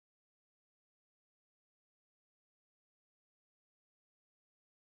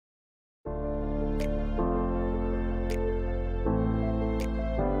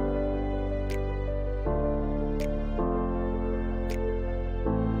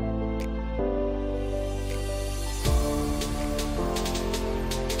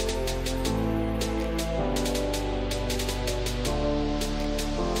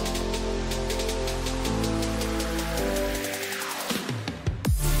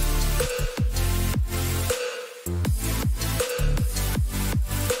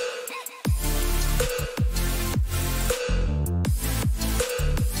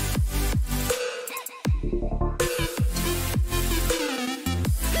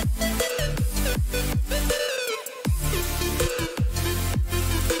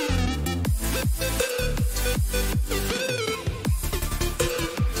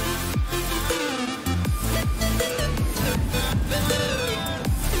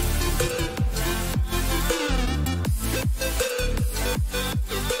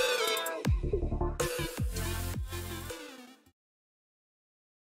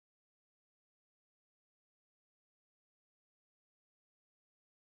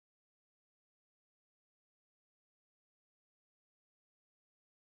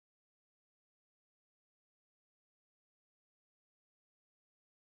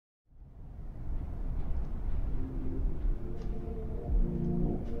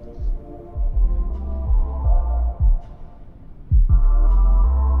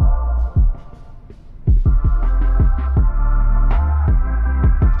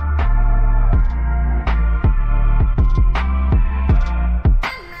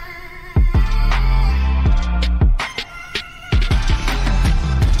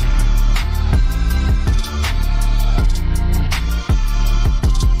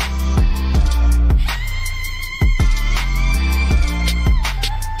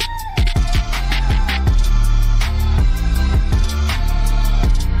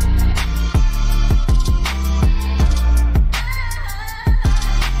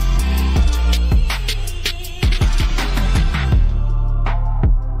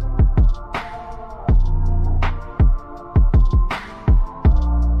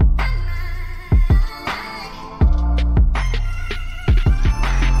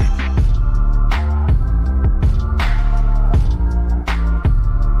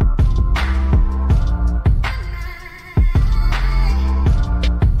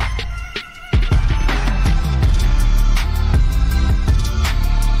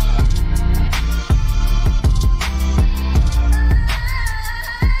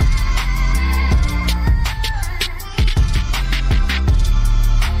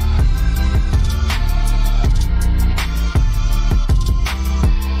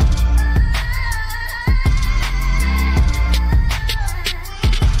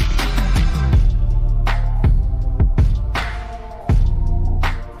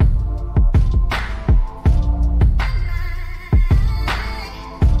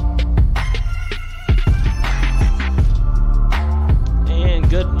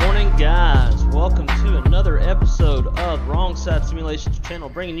Good morning, guys. Welcome to another episode of Wrong Side Simulations channel,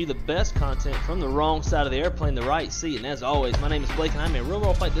 bringing you the best content from the wrong side of the airplane, the right seat. And as always, my name is Blake, and I'm a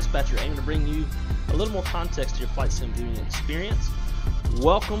real-world flight dispatcher aiming to bring you a little more context to your flight sim viewing experience.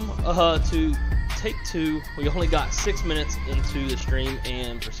 Welcome to take two. We only got 6 minutes into the stream,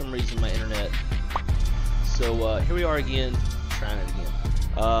 and for some reason my internet. So here we are again, trying it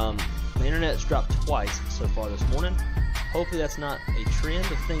again. The internet's dropped twice so far this morning. Hopefully that's not a trend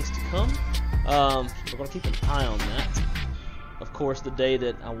of things to come. We're going to keep an eye on that. Of course, the day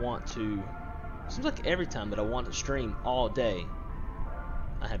that I want to, seems like every time that I want to stream all day,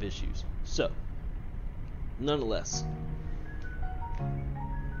 I have issues. So, nonetheless,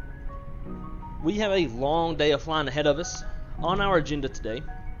 we have a long day of flying ahead of us. On our agenda today,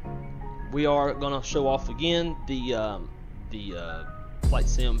 we are going to show off again the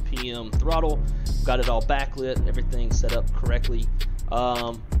Flightsimpm Throttle. Got it all backlit, everything set up correctly.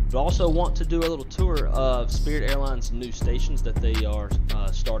 We also want to do a little tour of Spirit Airlines' new stations that they are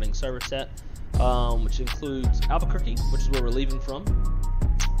starting service at, which includes Albuquerque, which is where we're leaving from.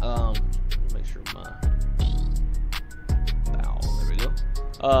 Let me make sure my bow, there we go.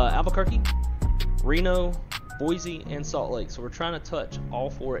 Albuquerque, Reno, Boise, and Salt Lake. So we're trying to touch all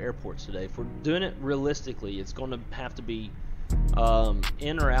 4 airports today. If we're doing it realistically, it's going to have to be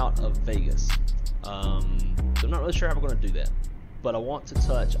in or out of Vegas. So I'm not really sure how we're going to do that, but I want to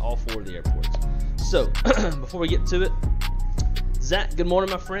touch all 4 of the airports. So before we get to it, Zach, good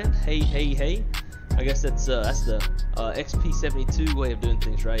morning, my friend. Hey. I guess that's the XP72 way of doing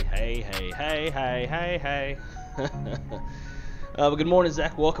things, right? Hey. But good morning,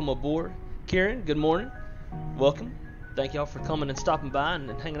 Zach. Welcome aboard. Kieran, good morning. Welcome. Thank y'all for coming and stopping by and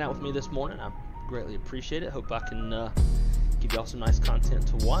hanging out with me this morning. I greatly appreciate it. Hope I can give y'all some nice content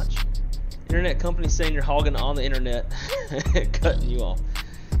to watch. Internet company saying you're hogging on the internet, cutting you off.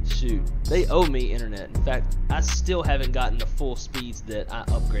 Shoot, they owe me internet. In fact, I still haven't gotten the full speeds that I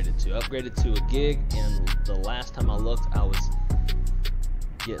upgraded to. I upgraded to a gig, and the last time I looked, I was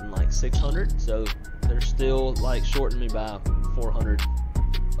getting like 600. So they're still like shorting me by 400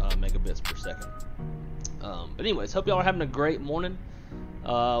 megabits per second. But anyways, hope y'all are having a great morning.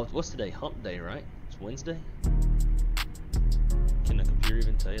 What's today? Hump day, right? It's Wednesday. Can the computer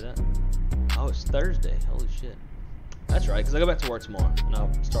even tell you that? Oh, it's Thursday. Holy shit. That's right, because I go back to work tomorrow, and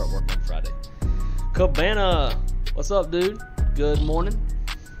I'll start work on Friday. Cabana, what's up, dude? Good morning.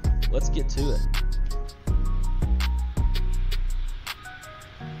 Let's get to it.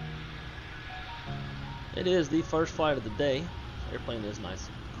 It is the first flight of the day. Airplane is nice,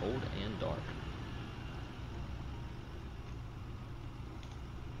 cold, and dark.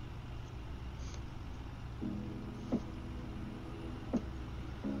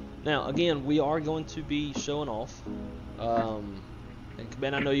 Now, again, we are going to be showing off. And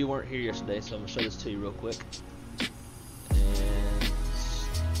Ben, I know you weren't here yesterday, so I'm going to show this to you real quick. And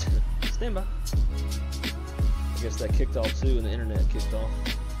stand by. I guess that kicked off too, and the internet kicked off.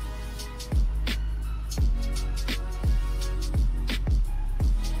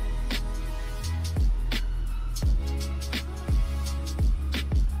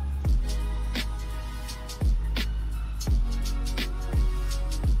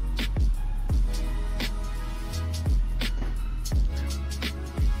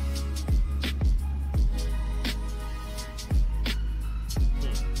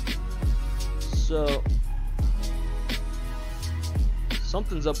 So,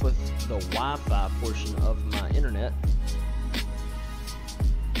 something's up with the Wi-Fi portion of my internet.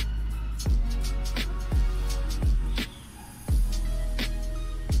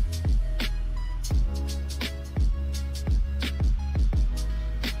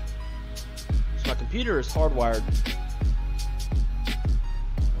 So my computer is hardwired .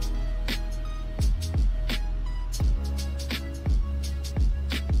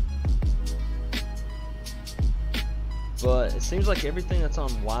 But it seems like everything that's on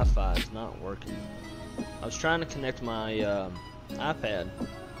Wi-Fi is not working. I was trying to connect my iPad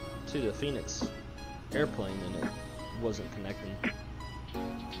to the Phoenix airplane, and it wasn't connecting.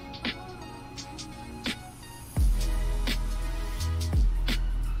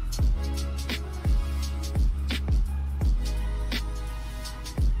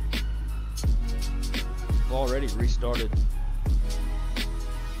 I've already restarted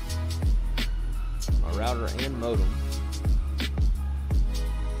my router and modem.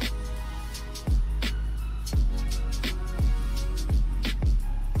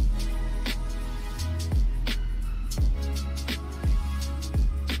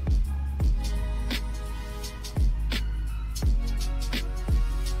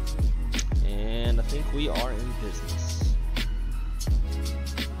 we are in business.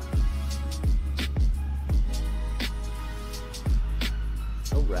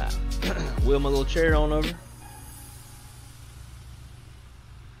 Wheel my little chair on over.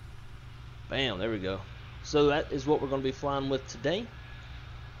 Bam, there we go. So that is what we're going to be flying with today.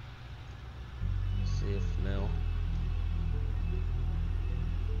 Let's see if now.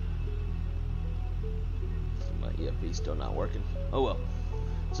 My EFB's still not working. Oh well.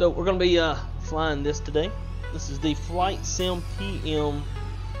 So we're going to be flying this today. This is the Flightsimpm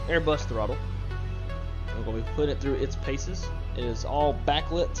Airbus Throttle. I'm going to be putting it through its paces. It is all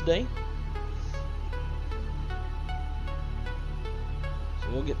backlit today. So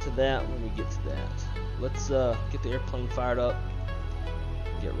we'll get to that when we get to that. Let's get the airplane fired up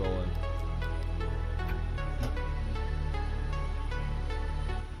and get rolling.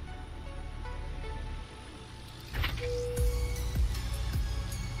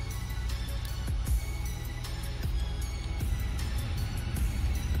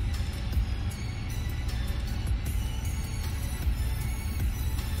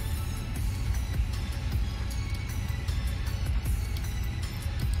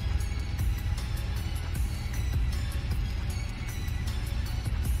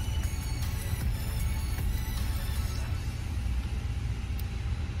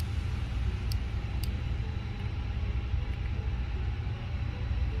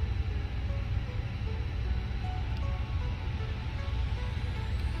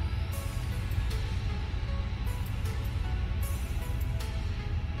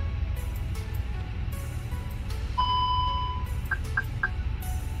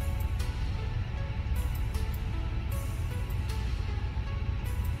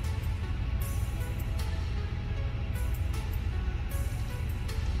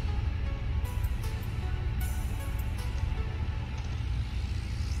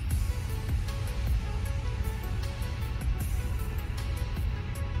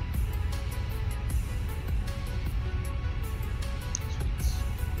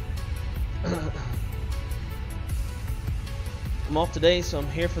 I'm off today, so I'm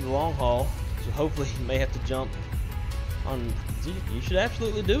here for the long haul. So hopefully you may have to jump on. You should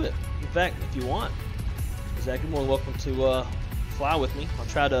absolutely do it. In fact, if you want, Zach, you're more than welcome to fly with me. I'll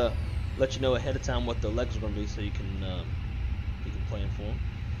try to let you know ahead of time what the legs are going to be, so you can plan for them.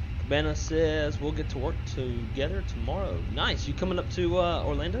 Cabana says we'll get to work together tomorrow. Nice. You coming up to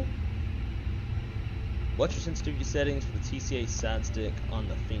Orlando? What's your sensitivity settings for the TCA side stick on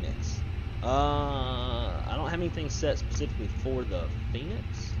the Phoenix? I don't have anything set specifically for the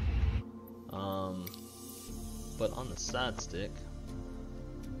Phoenix, but on the side stick,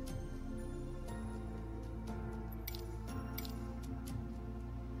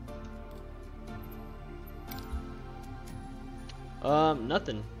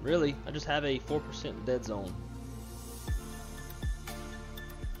 nothing really. I just have a 4% dead zone.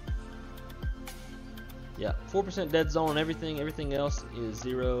 Yeah, 4% dead zone on everything. Everything else is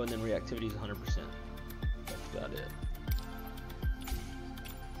 0, and then reactivity is 100%. That's about it.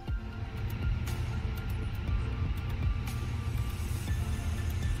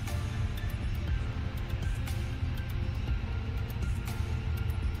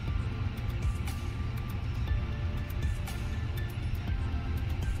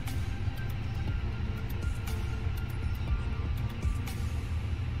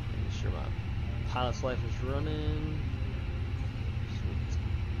 Pilot's life is running. Sweet.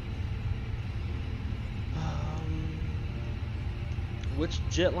 Which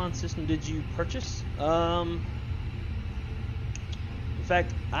Jetline system did you purchase? In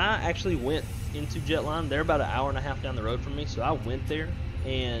fact, I actually went into Jetline. They're about an hour and a half down the road from me, so I went there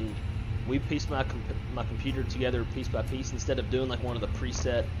and we pieced my computer together piece by piece instead of doing like one of the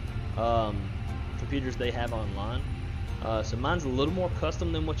preset computers they have online. So mine's a little more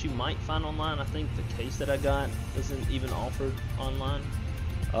custom than what you might find online. I think the case that I got isn't even offered online,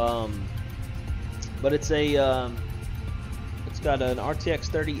 but it's a it's got an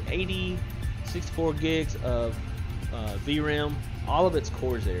RTX 3080, 64 gigs of VRAM. All of it's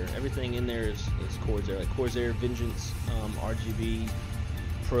Corsair. Everything in there is Corsair, like Corsair Vengeance, RGB,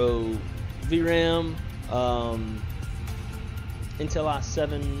 Pro VRAM, Intel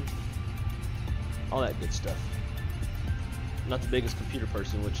i7, all that good stuff. I'm not the biggest computer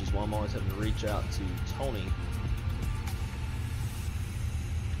person, which is why I'm always having to reach out to Tony.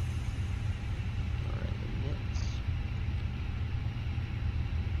 Alright, next.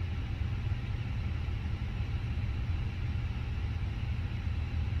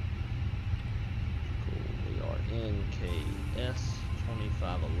 Cool, we are NKS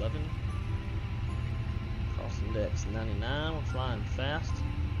 2511. Cross index 99, we're flying fast.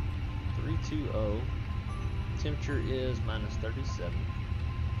 320. Temperature is minus 37.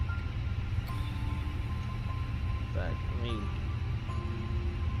 In fact, let me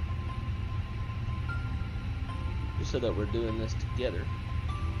so that we're doing this together.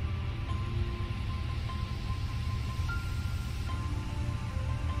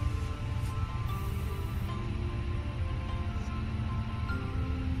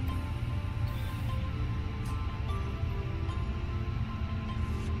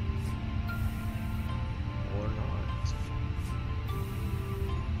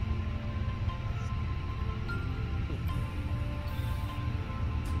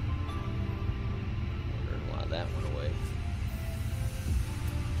 That went away.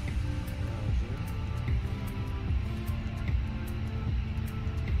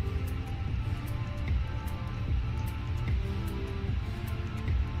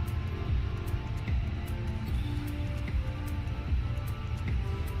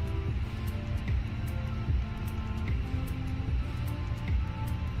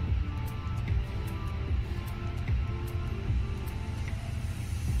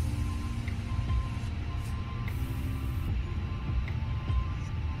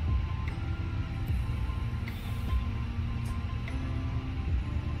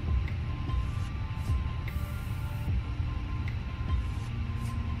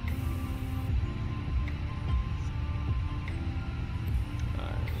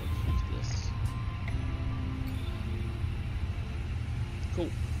 Cool.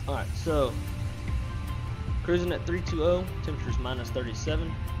 Alright, so cruising at 320, temperature's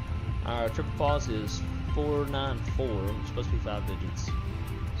 -37. Our triple pause is 494. It's supposed to be 5 digits. So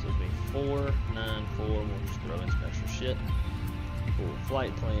it's supposed to be 494. We'll just throw in some extra shit. Cool.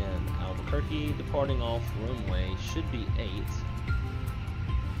 Flight plan Albuquerque, departing off runway should be 8.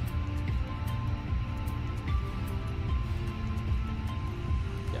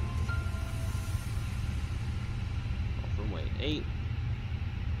 Yeah. Off runway 8.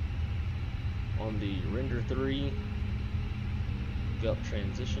 On the render 3 gut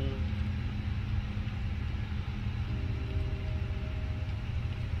transition.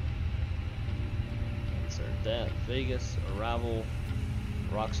 Insert that. Vegas arrival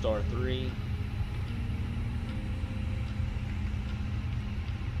Rockstar 3.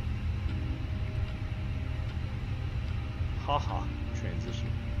 Haha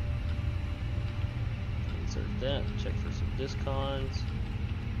transition. Insert that. Check for some discons.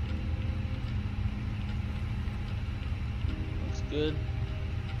 Good.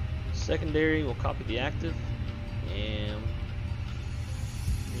 Secondary, we'll copy the active and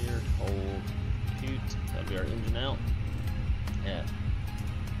here hold compute. That'll be our engine out at,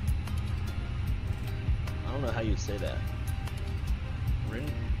 I don't know how you'd say that.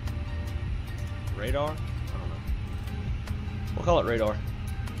 Radar? I don't know. We'll call it radar.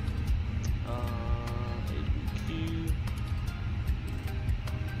 ABQ.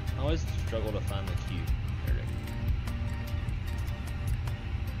 I always struggle to find the Q.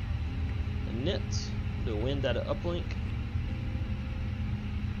 Nits, do a wind data uplink.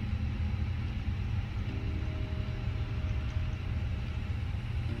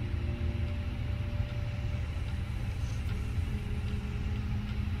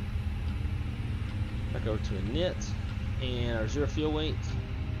 Back over to a nit, and our zero fuel weight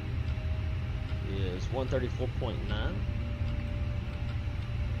is 134.9.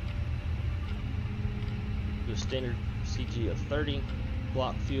 Do a standard CG of 30,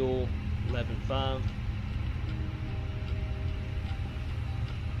 block fuel 11.5.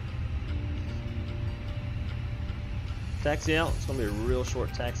 Taxi out, it's going to be a real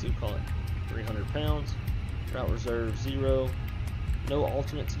short taxi, we'll call it 300 pounds. Route reserve 0. No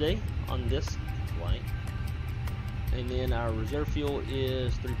alternate today on this flight. And then our reserve fuel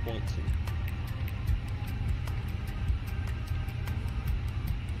is 3.2.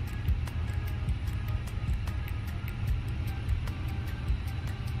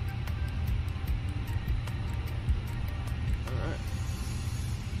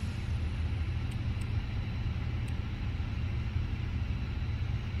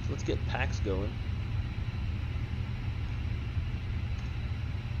 Let's get packs going.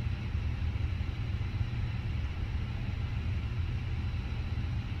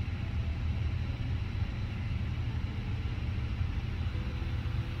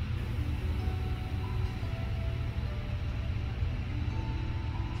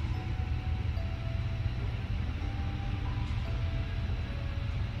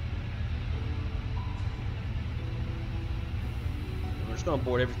 We're just going to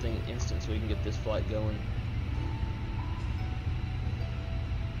board everything instant so we can get this flight going.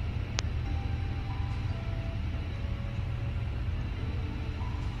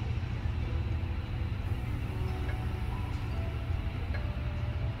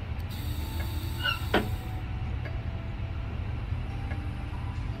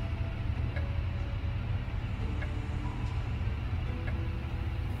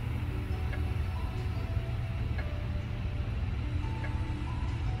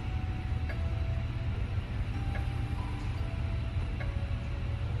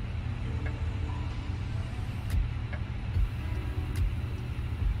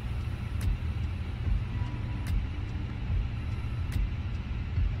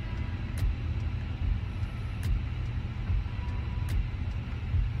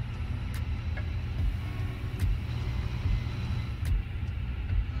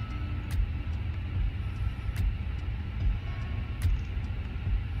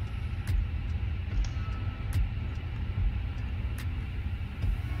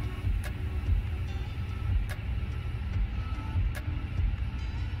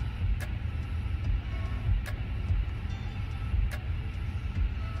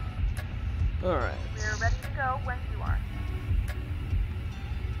 Alright. We're ready to go when you are.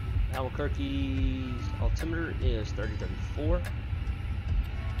 Albuquerque's altimeter is 3034.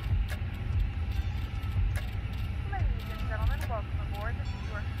 Ladies and gentlemen, welcome aboard. This is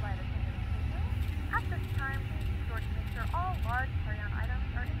your flight attendant speaking. At this time, please be sure to make sure all large carry-on items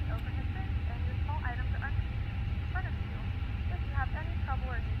are in the overhead bins and your small items are underneath in front of you. If you have any trouble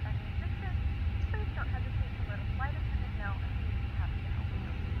or need any assistance, please don't hesitate to let a flight attendant know and we will be happy to help you.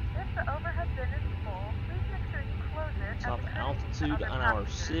 If the overhead bin is full, please make sure you close it. Top altitude on our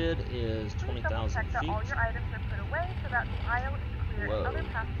SID is 20,000 check that feet. all your items are put away so that the aisle is clear and other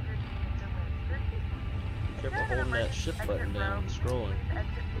passengers can make their way to their seats. Be careful holding that shift button down and scrolling.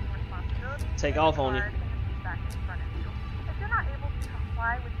 Take off on you. If you're not able to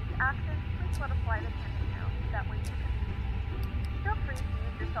comply with these actions, please let a flight attendant know. That way you can leave. Feel free to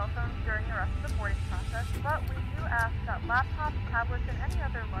use your cell phones during the rest of the boarding process, but we do ask that laptops, tablets, and any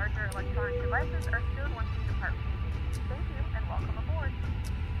other larger electronic devices are stowed once you depart from the gate. Thank you, and welcome aboard.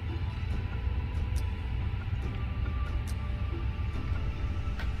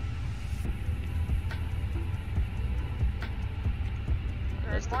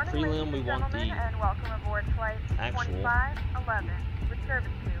 That's the prelim. We want the and welcome aboard flight actual 2511 with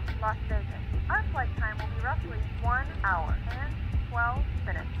service to Las Vegas. Our flight time will be roughly 1 hour and 12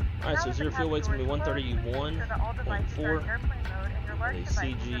 minutes. Alright, so zero fuel weight's going to be 131.4, a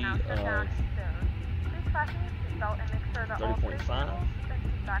CG of 30.5.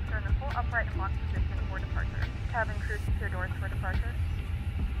 Factor in the full upright and locked position for departure. Cabin crew secure doors for departure.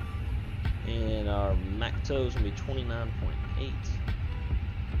 And our MAC tow is going to be 29.8.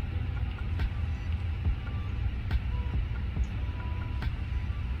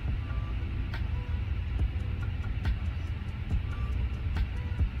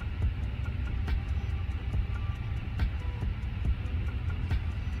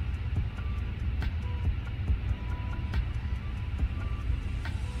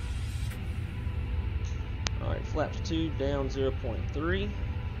 Alright, flaps 2 down 0.3.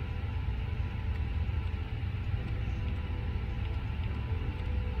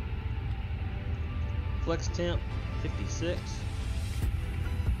 Flex temp 56.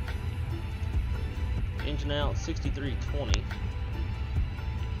 Engine out 6320.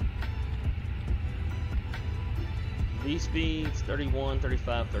 V speeds 31,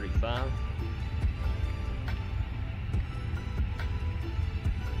 35, 35.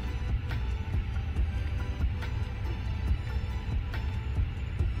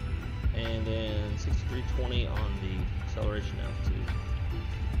 And then 6320 on the acceleration altitude.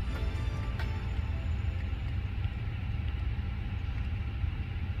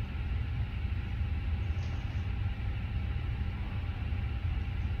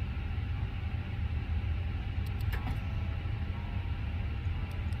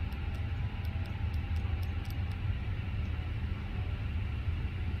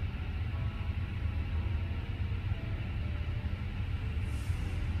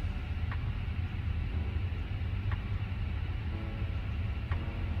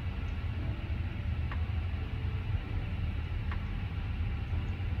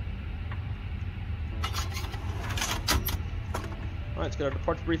 Alright, let's get our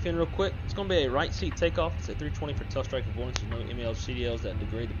departure brief in real quick. It's going to be a right seat takeoff. It's a 320 for tail strike avoidance. There's no MELs, CDLs that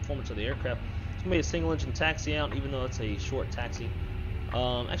degrade the performance of the aircraft. It's going to be a single engine taxi out, even though it's a short taxi.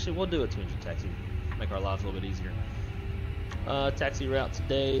 Actually, we'll do a 2-engine taxi. Make our lives a little bit easier. Taxi route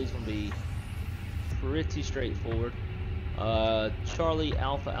today is going to be pretty straightforward. Charlie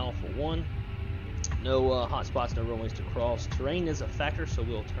Alpha Alpha 1. No hot spots, no runways to cross. Terrain is a factor, so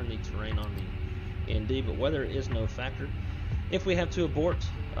we'll turn the terrain on the ND, but weather is no factor. If we have to abort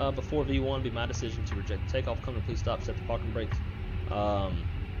before V1, it'd be my decision to reject the takeoff. Come to please stop, set the parking brakes. Call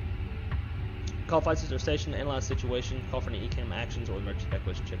flight system station, analyze the situation, call for any ECAM actions or emergency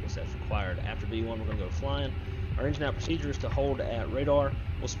evacuation checklist that's required. After V1, we're going to go flying. Our engine out procedure is to hold at radar.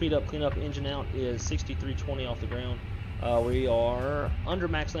 We'll speed up, clean up. Engine out is 6320 off the ground. We are under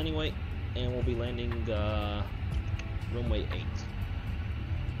max landing weight, and we'll be landing runway 8.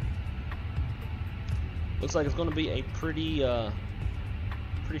 Looks like it's going to be a pretty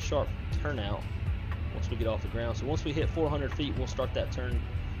sharp turnout once we get off the ground. So once we hit 400 feet, we'll start that turn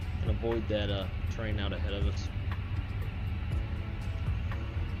and avoid that terrain out ahead of us.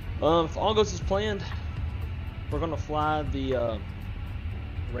 If all goes as planned, we're going to fly the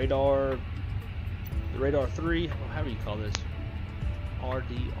radar 3, or however you call this,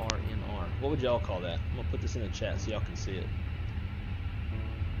 RDRNR. What would y'all call that? I'm going to put this in the chat so y'all can see it.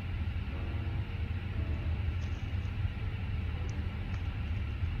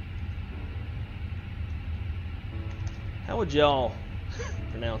 How would y'all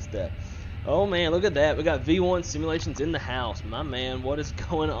pronounce that? Oh man, look at that. We got V1 simulations in the house. My man, what is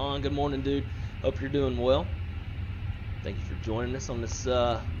going on? Good morning, dude. Hope you're doing well. Thank you for joining us on this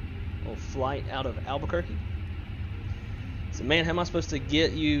little flight out of Albuquerque. So man, how am I supposed to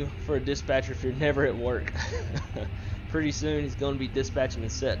get you for a dispatcher if you're never at work? Pretty soon he's going to be dispatching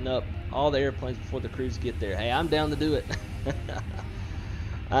and setting up all the airplanes before the crews get there. Hey, I'm down to do it.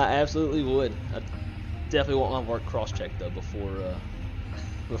 I absolutely would. I definitely want my work cross-checked though before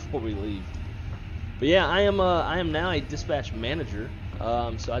we leave. But yeah, I am now a dispatch manager,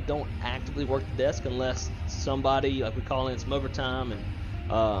 so I don't actively work the desk unless somebody, like we call in some overtime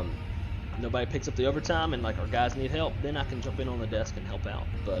and nobody picks up the overtime and like our guys need help, then I can jump in on the desk and help out.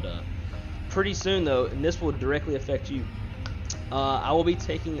 But pretty soon though, and this will directly affect you, I will be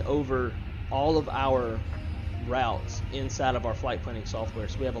taking over all of our routes inside of our flight planning software.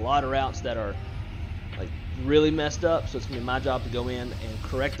 So we have a lot of routes that are like really messed up, so it's gonna be my job to go in and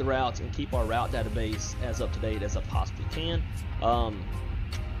correct the routes and keep our route database as up to date as I possibly can. I'm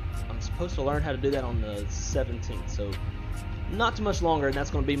supposed to learn how to do that on the 17th, so not too much longer, and that's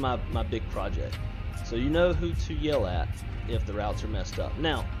going to be my big project. So you know who to yell at if the routes are messed up.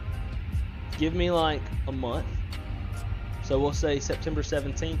 Now, give me like a month. So we'll say September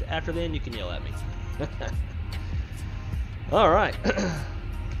 17th. After then, you can yell at me. All right.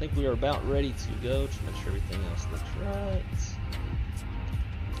 I think we are about ready to go. Just make sure everything else looks right.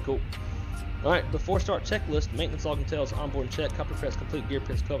 Cool. All right, before start checklist, maintenance log entails onboard check, copper press complete, gear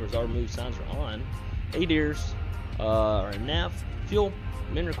pins covers, all removed, signs are on. ADIRS. Our nav fuel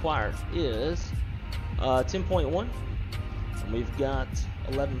min required is 10.1, and we've got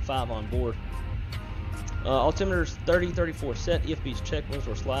 11.5 on board. Altimeters 30, 34 set, EFBs check, windows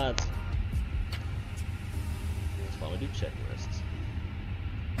door slides. That's why we do checklists.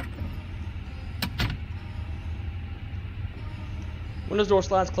 Windows door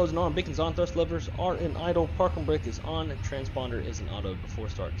slides closing on, beacons on, thrust levers are in idle, parking brake is on, and transponder is in auto. Before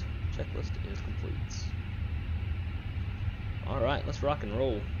start checklist is complete. Alright, let's rock and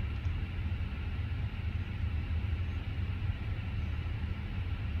roll.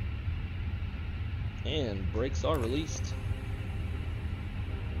 And brakes are released.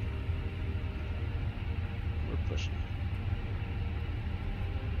 We're pushing.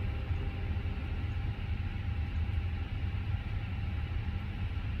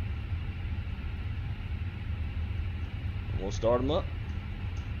 And we'll start them up.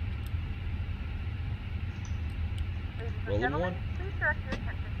 Rolling one. Please direct your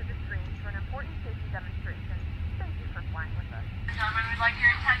attention to the screen for an important safety demonstration. Thank you for flying with us. Gentlemen, we'd like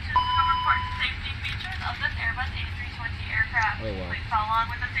your attention to some important safety features of this Airbus A320 aircraft. Oh, wow. Please follow along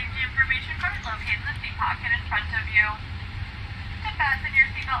with the safety information card located in the seat pocket in front of you. To fasten your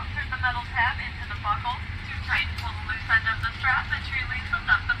seatbelt, insert the metal tab into the buckle. To tighten, pull the loose end of the strap, and to release, lift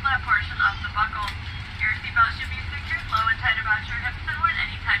up the flat portion of the buckle. Your seatbelt should be secured low and tight about your hips and wood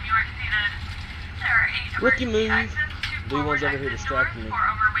anytime you are seated. There are 8 Rookie emergency move. exits. D1's over here distracting me. 4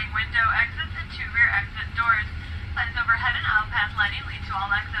 overwing window exits and 2 rear exit doors. Lights overhead and out past lighting lead to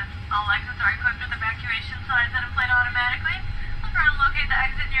all exits. All exits are equipped with evacuation signs that inflate automatically. Look around and locate the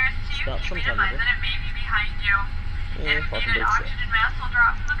exit nearest to you, keeping in mind that it may be behind you. If needed, oxygen mask will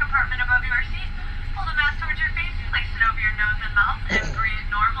drop from the compartment above your seat. Hold the mask towards your face, place it over your nose and mouth, and breathe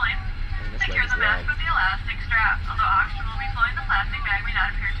normally. Secure the mask with the elastic strap. Although oxygen will be flowing, the plastic bag may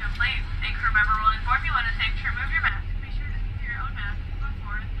not appear to inflate. A crew member will inform you when it's safe to remove your mask.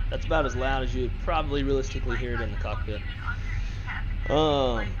 That's about as loud as you'd probably realistically hear it in the cockpit.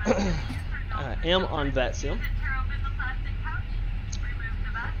 I am on VATSIM.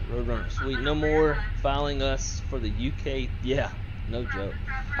 Roadrunner, sweet. No more filing us for the UK. Yeah, no joke.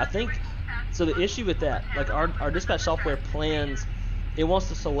 I think, so the issue with that, like our dispatch software plans, it wants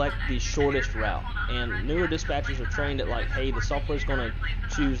to select the shortest route. And newer dispatchers are trained at like, hey, the software is going to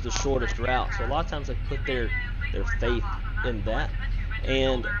choose the shortest route. So a lot of times they put their faith in that.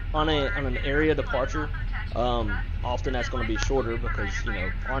 And on an area departure, often that's going to be shorter because, you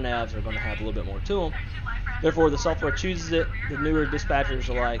know, our navs are going to have a little bit more to them. Therefore, the software chooses it. The newer dispatchers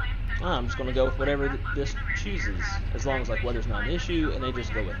are like, oh, I'm just going to go with whatever this chooses, as long as like weather's not an issue, and they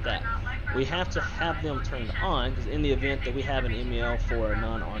just go with that. We have to have them turned on because in the event that we have an MEL for a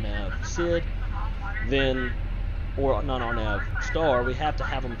non-RNAV SID, then or non-RNAV star, we have to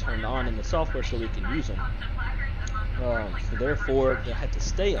have them turned on in the software so we can use them. So therefore, they have to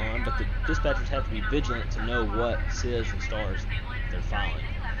stay on, but the dispatchers have to be vigilant to know what SIDs and stars they're filing.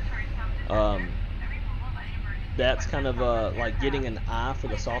 That's kind of like getting an eye for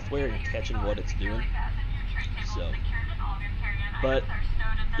the software and catching what it's doing. So, but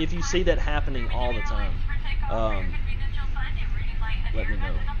if you see that happening all the time, let me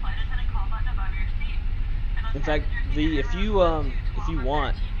know. In fact, V, if you want,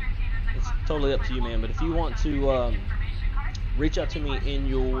 it's totally up to you, man. But if you want to reach out to me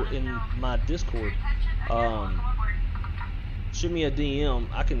in my Discord, shoot me a DM.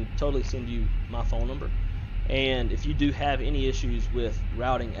 I can totally send you my phone number. And if you do have any issues with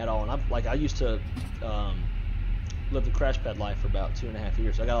routing at all, and I used to live the crash pad life for about 2.5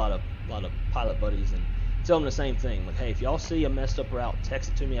 years. So I got a lot of pilot buddies, and tell them the same thing. Like, hey, if y'all see a messed up route, text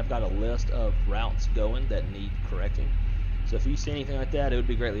it to me. I've got a list of routes going that need correcting. So if you see anything like that, it would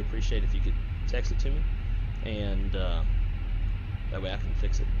be greatly appreciated if you could text it to me, and that way I can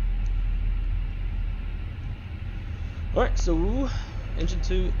fix it. All right, so engine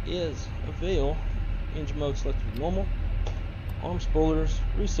 2 is avail. Engine mode selected with normal. Arm spoilers,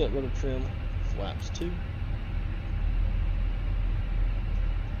 reset rudder trim, flaps 2.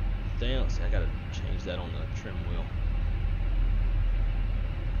 Down. See, I gotta change that on the trim wheel.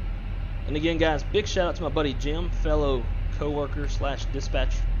 And again, guys, big shout out to my buddy Jim, fellow co-worker /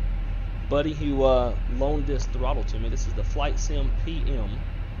 dispatch buddy, who loaned this throttle to me. This is the Flightsimpm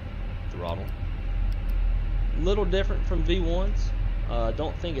Throttle. A little different from V1's.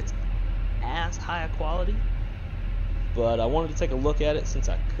 Don't think it's as high a quality, but I wanted to take a look at it since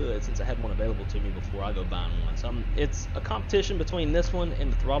I had one available to me before I go buying one. So it's a competition between this one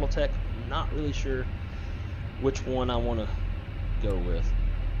and the Throttle Tech. I'm not really sure which one I want to go with.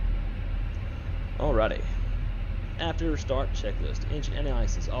 Alrighty. After start checklist, engine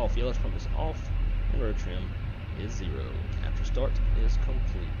analysis off, yellow pump is off, and rotor trim is 0. After start is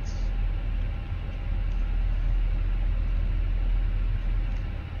complete.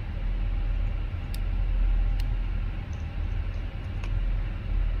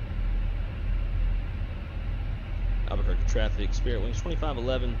 Albuquerque traffic, Spirit Wings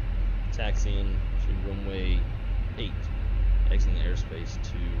 2511, taxiing to runway 8, exiting the airspace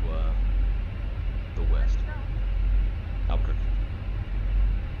to the west. Albuquerque.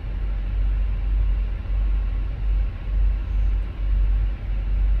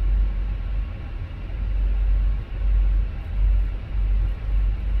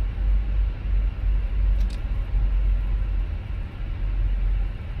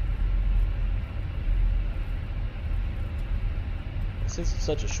 Since it's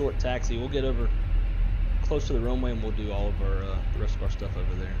such a short taxi, we'll get over close to the runway and we'll do all of our the rest of our stuff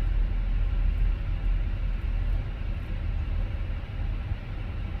over there.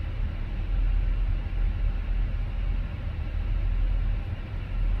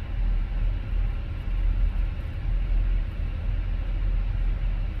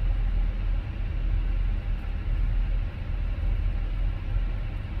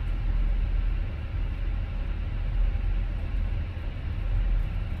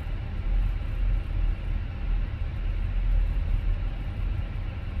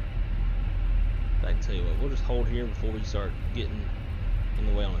 Tell you what, we'll just hold here before we start getting in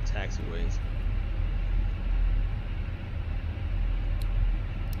the way on the taxiways.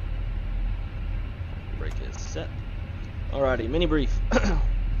 Brake is set. Alrighty, mini brief.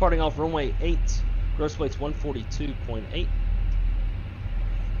 Departing off runway 8, gross weight's 142.8.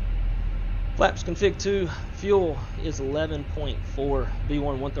 Flaps config 2, fuel is 11.4, V1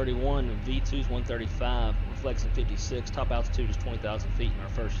 131, V2's 135, reflection 56, top altitude is 20,000 feet, and our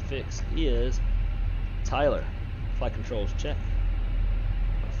first fix is Tyler. Flight controls check.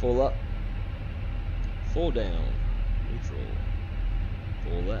 Full up. Full down. Neutral.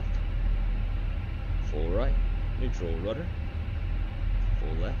 Full left. Full right. Neutral rudder.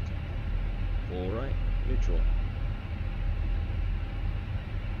 Full left. Full right. Neutral.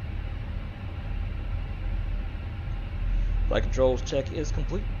 Flight controls check is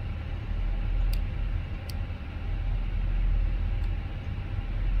complete.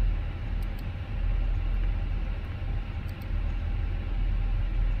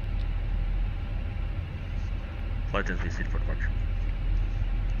 Flight trends be seated for departure.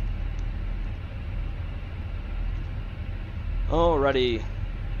 Alrighty.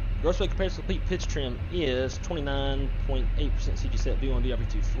 Gross weight compared to complete pitch trim is 29.8% CG set. V1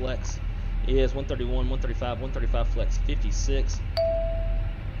 VRP2 flex is 131, 135, 135 flex 56.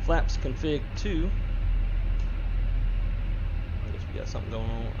 Flaps config 2. I guess we got something going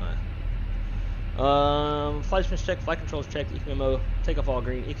on. Alright. Flight instruments check, flight controls check, ECMO, takeoff all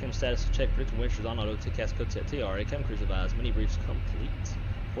green, ECM status check, predicted wind on auto, TCAS code set, TRA, chem cruise advised, mini briefs complete.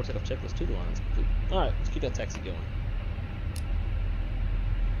 Before takeoff checklist, 2 lines complete. Alright, let's keep that taxi going.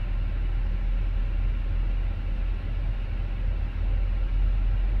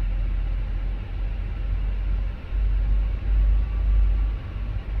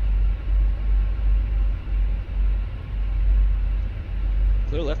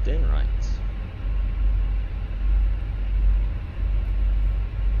 Clear left and right.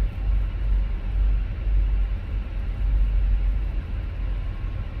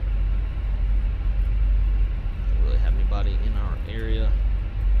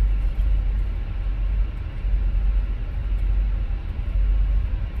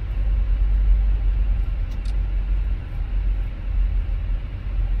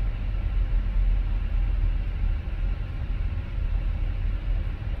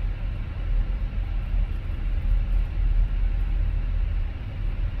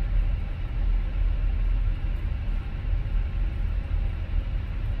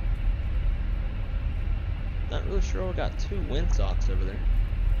 really sure we got 2 windsocks over there.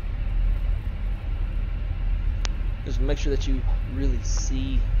 Just make sure that you really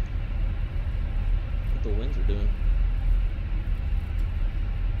see what the winds are doing.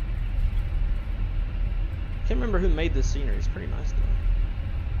 Can't remember who made this scenery. It's pretty nice though.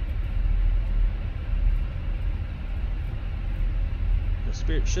 The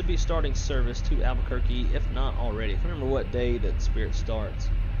Spirit should be starting service to Albuquerque, if not already. I can't remember what day that Spirit starts.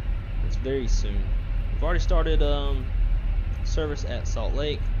 It's very soon. We've already started service at Salt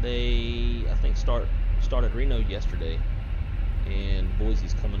Lake. They, I think, started Reno yesterday, and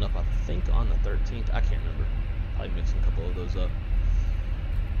Boise's coming up, I think, on the 13th. I can't remember. Probably mixing a couple of those up.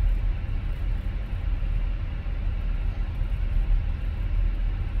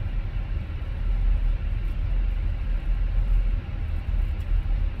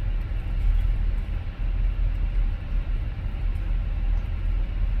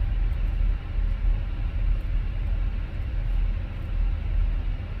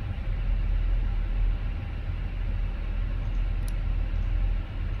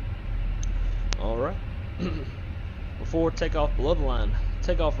 Before takeoff below the line,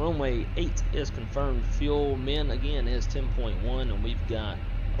 takeoff runway 8 is confirmed. Fuel min again is 10.1, and we've got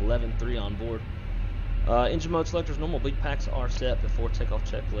 11.3 on board. Engine mode selectors normal. Bleed packs are set before takeoff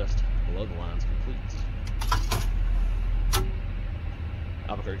checklist below the line is complete.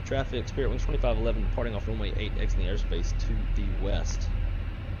 Albuquerque traffic. Spirit Wings 2511 departing off runway 8, exiting the airspace to the west.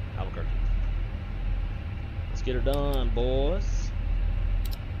 Albuquerque. Let's get her done, boys.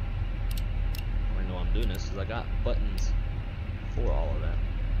 I know I'm doing this because I got buttons for all of that.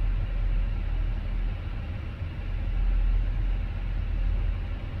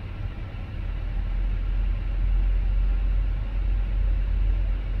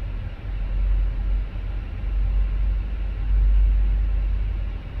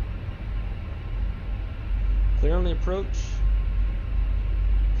 Clear on the approach.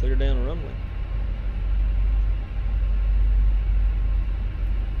 Clear down the runway.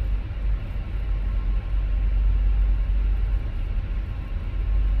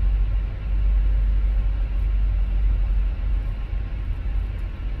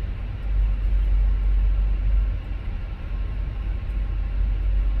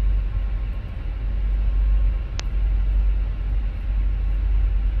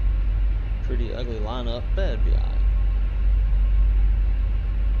 Pretty ugly lineup, but it'd be alright.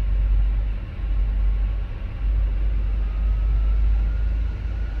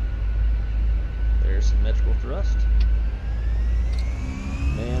 There's symmetrical thrust.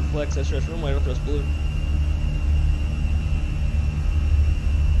 Man, flex SRS runway, thrust blue.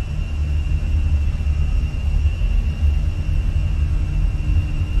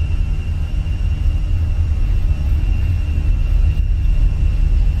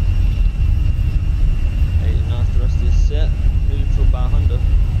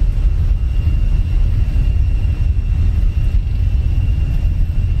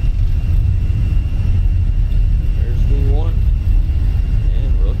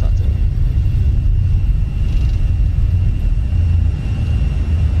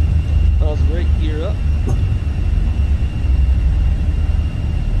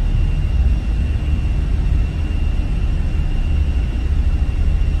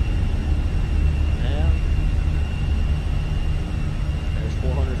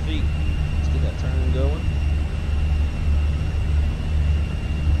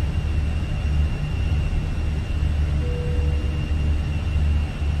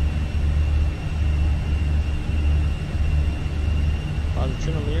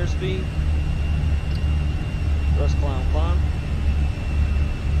 Trim on the airspeed. Thrust climb, climb.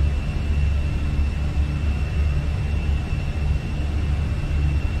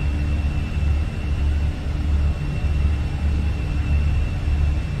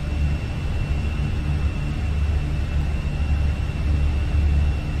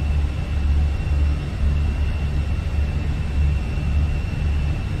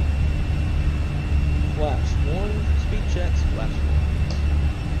 Flaps 1, speed checks, flaps 1.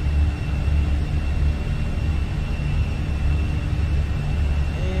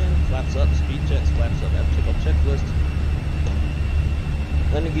 Flaps up, speed checks, flaps up, have takeoff checklist.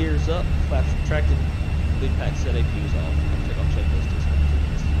 Landing gears up, flaps retracted, lead pack set, APUs off, takeoff checklist is complete.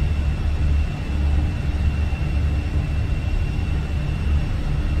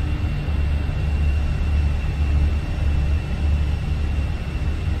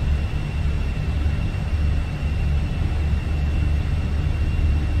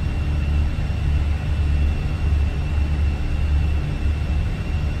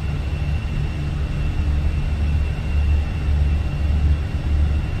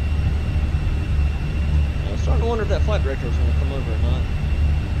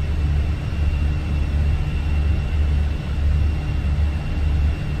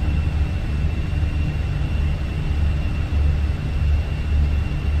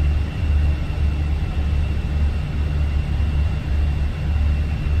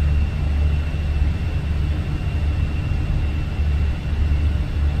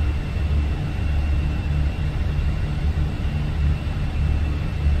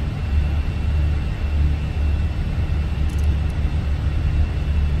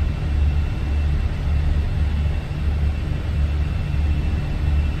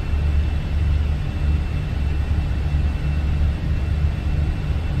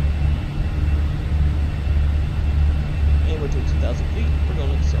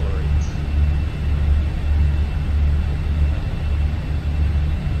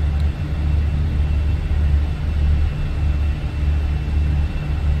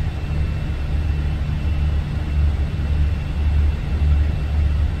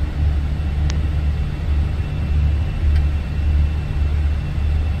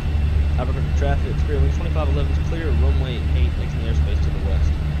 Spirit Wing 2511 is clear. Runway 8 exiting the airspace to the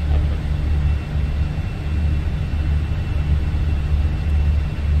west. Upper.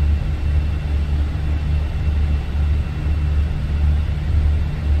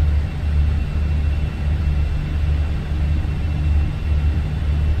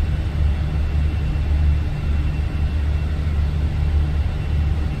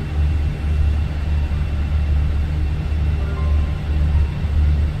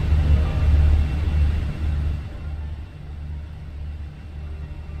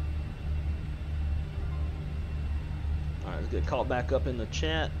 Get caught back up in the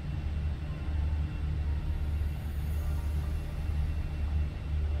chat.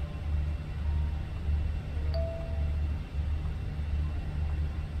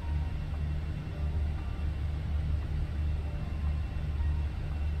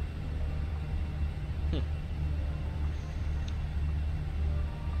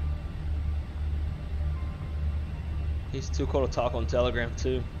 He's too cool to talk on Telegram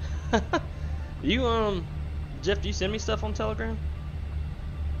too. You Jeff, do you send me stuff on Telegram?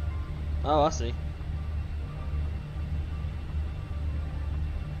 Oh, I see.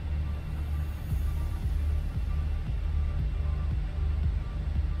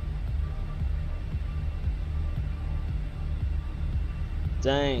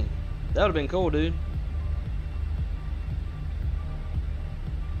 Dang. That would have been cool, dude.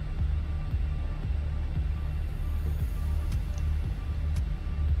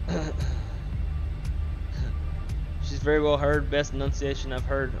 Very well heard. Best enunciation I've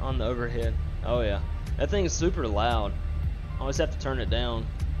heard on the overhead. Oh yeah, that thing is super loud. I always have to turn it down.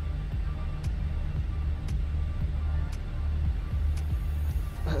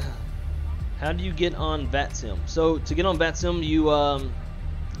 How do you get on VATSIM? So to get on VATSIM, you and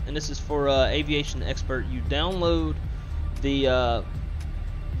this is for aviation expert, you download the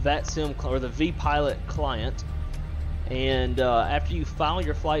VATSIM or the vPilot client, and after you file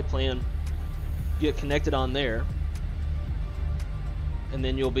your flight plan, get connected on there. And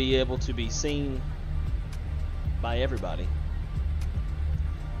then you'll be able to be seen by everybody.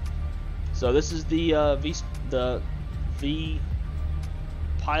 So this is the vPilot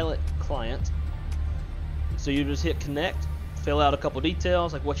client. So you just hit connect, fill out a couple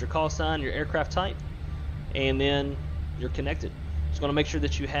details like what's your call sign, your aircraft type, and then you're connected. Just going to make sure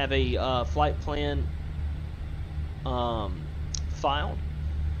that you have a flight plan filed.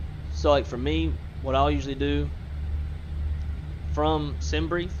 So like for me, what I'll usually do, from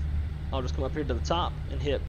SimBrief, I'll just come up here to the top and hit